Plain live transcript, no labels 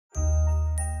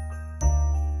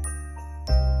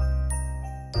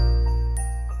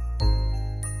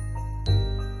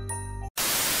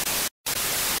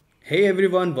Hey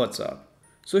everyone, what's up?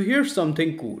 So here's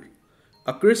something cool.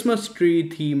 A Christmas tree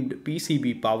themed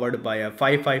PCB powered by a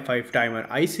 555 timer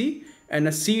IC and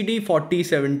a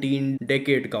CD4017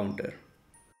 decade counter.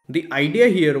 The idea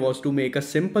here was to make a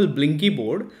simple blinky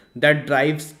board that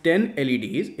drives 10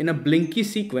 LEDs in a blinky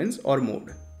sequence or mode.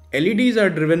 LEDs are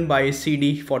driven by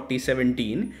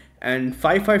CD4017 and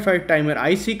 555 timer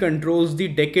IC controls the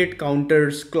decade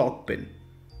counter's clock pin.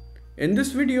 In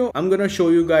this video, I'm gonna show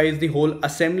you guys the whole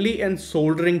assembly and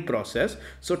soldering process,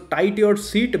 so tight your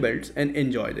seat belts and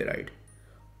enjoy the ride.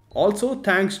 Also,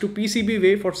 thanks to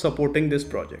PCBWay for supporting this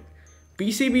project.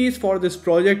 PCBs for this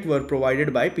project were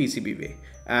provided by PCBWay,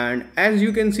 and as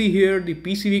you can see here, the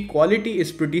PCB quality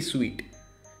is pretty sweet.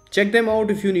 Check them out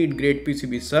if you need great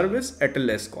PCB service at a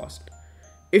less cost.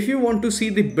 If you want to see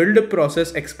the build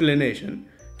process explanation,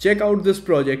 check out this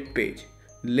project page.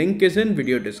 Link is in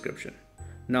video description.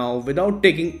 Now, without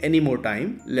taking any more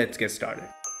time, let's get started.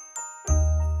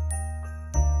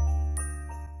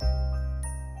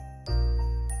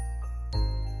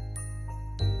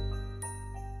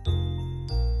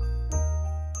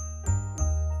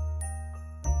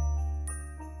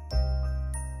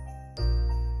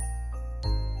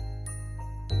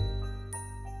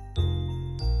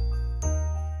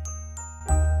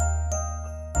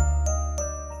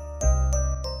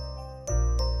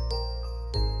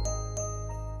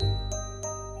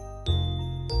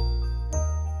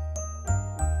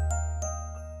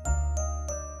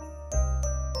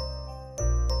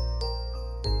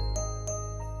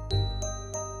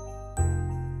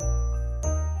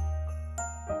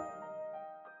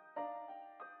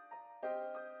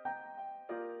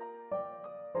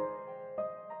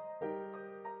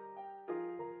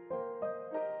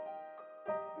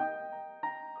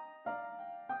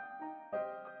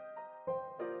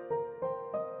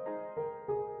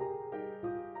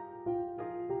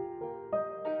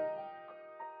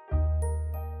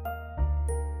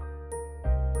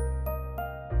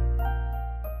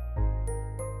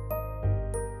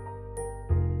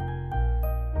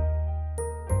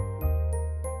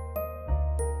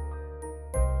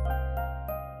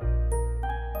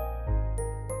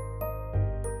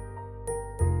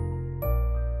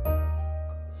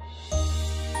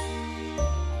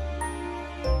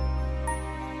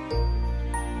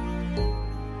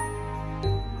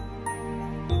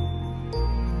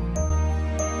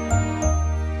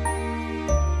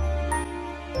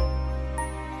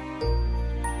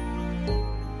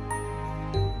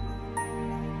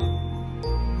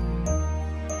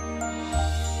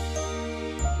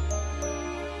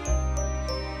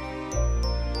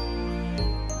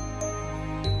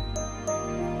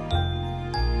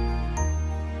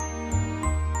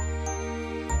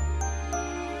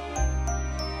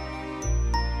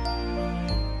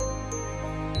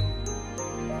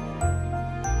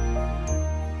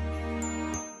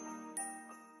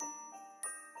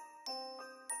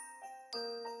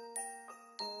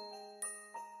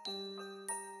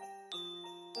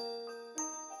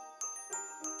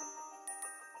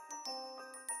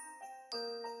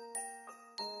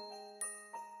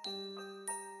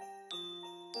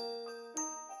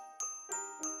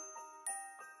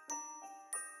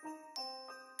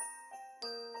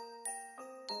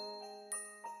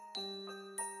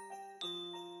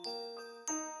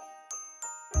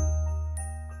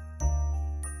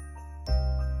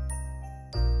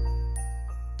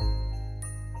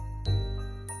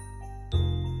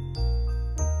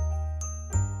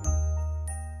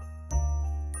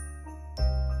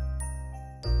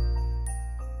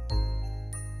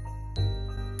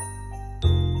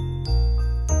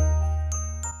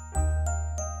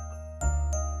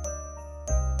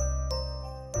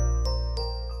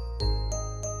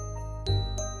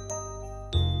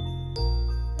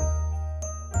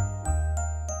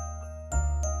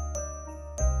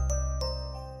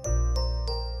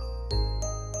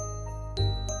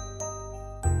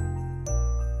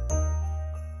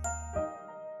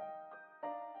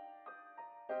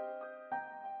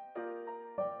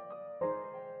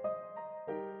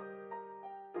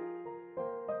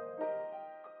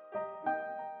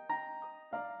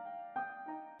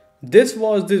 This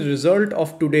was the result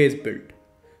of today's build.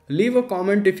 Leave a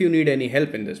comment if you need any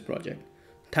help in this project.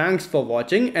 Thanks for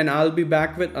watching, and I'll be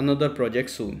back with another project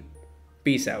soon.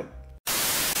 Peace out.